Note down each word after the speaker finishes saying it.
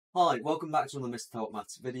Hi, welcome back to another Mr. Talk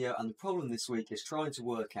Maths video, and the problem this week is trying to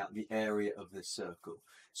work out the area of this circle.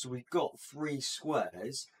 So we've got three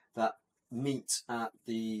squares that meet at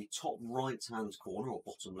the top right hand corner or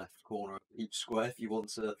bottom left corner of each square if you want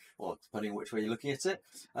to, well, depending on which way you're looking at it,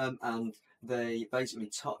 and they basically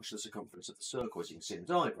touch the circumference of the circle as you can see in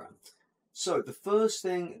the diagram. So the first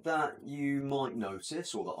thing that you might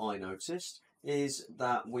notice, or that I noticed, is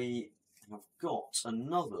that we have got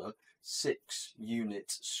another 6-unit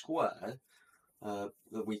square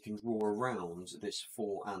that we can draw around this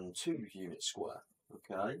 4 and 2 unit square.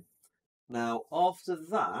 Okay. Now after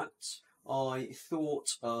that, I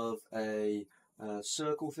thought of a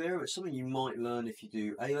circle theorem. It's something you might learn if you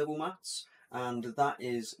do A-level maths, and that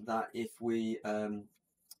is that if we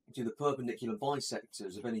do the perpendicular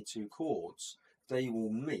bisectors of any two chords, they will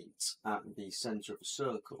meet at the centre of the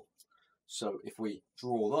circle. So if we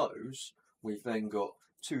draw those, we've then got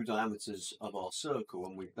two diameters of our circle,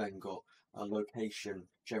 and we've then got a location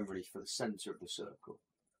generally for the centre of the circle.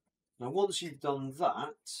 Now once you've done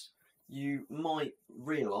that, you might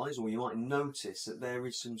realise, or you might notice, that there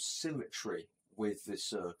is some symmetry with this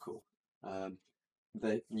circle.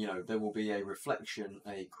 There will be a reflection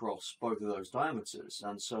across both of those diameters,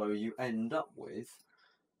 and so you end up with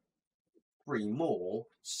three more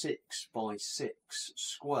 6 by 6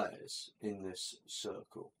 squares in this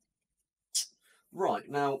circle. Right,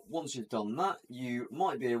 now once you've done that, you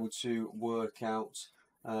might be able to work out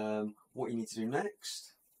what you need to do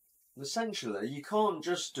next. And essentially, you can't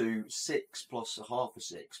just do 6 plus a half a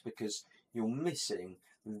 6 because you're missing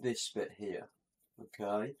this bit here,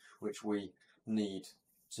 okay, which we need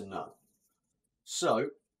to know. So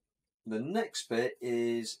the next bit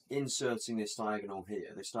is inserting this diagonal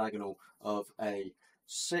here, this diagonal of a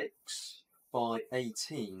 6 by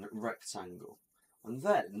 18 rectangle. And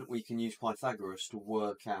then we can use Pythagoras to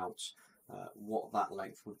work out what that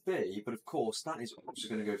length would be. But of course, that is also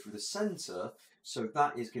going to go through the centre, so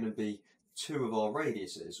that is going to be two of our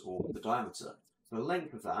radiuses, or the diameter. So the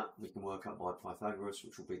length of that we can work out by Pythagoras,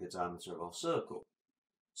 which will be the diameter of our circle.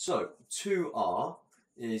 So 2r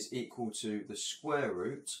is equal to the square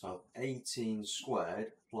root of 18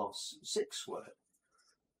 squared plus 6 squared.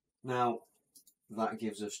 Now that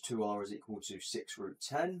gives us 2r is equal to 6 root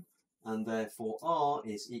 10, and therefore r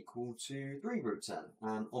is equal to 3 root 10.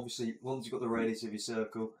 And obviously once you've got the radius of your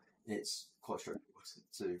circle, it's quite straightforward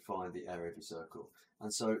to find the area of your circle.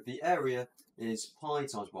 And so the area is pi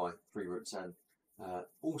times by 3 root 10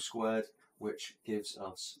 all squared, which gives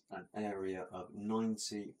us an area of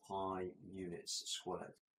 90 pi units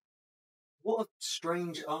squared. What a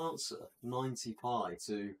strange answer, 90 pi,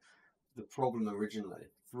 to the problem originally.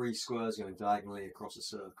 3 squares going diagonally across a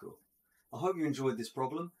circle. I hope you enjoyed this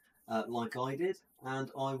problem, like I did, and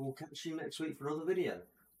I will catch you next week for another video.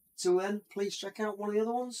 Till then, please check out one of the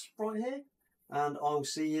other ones right here, and I will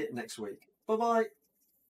see you next week. Bye-bye!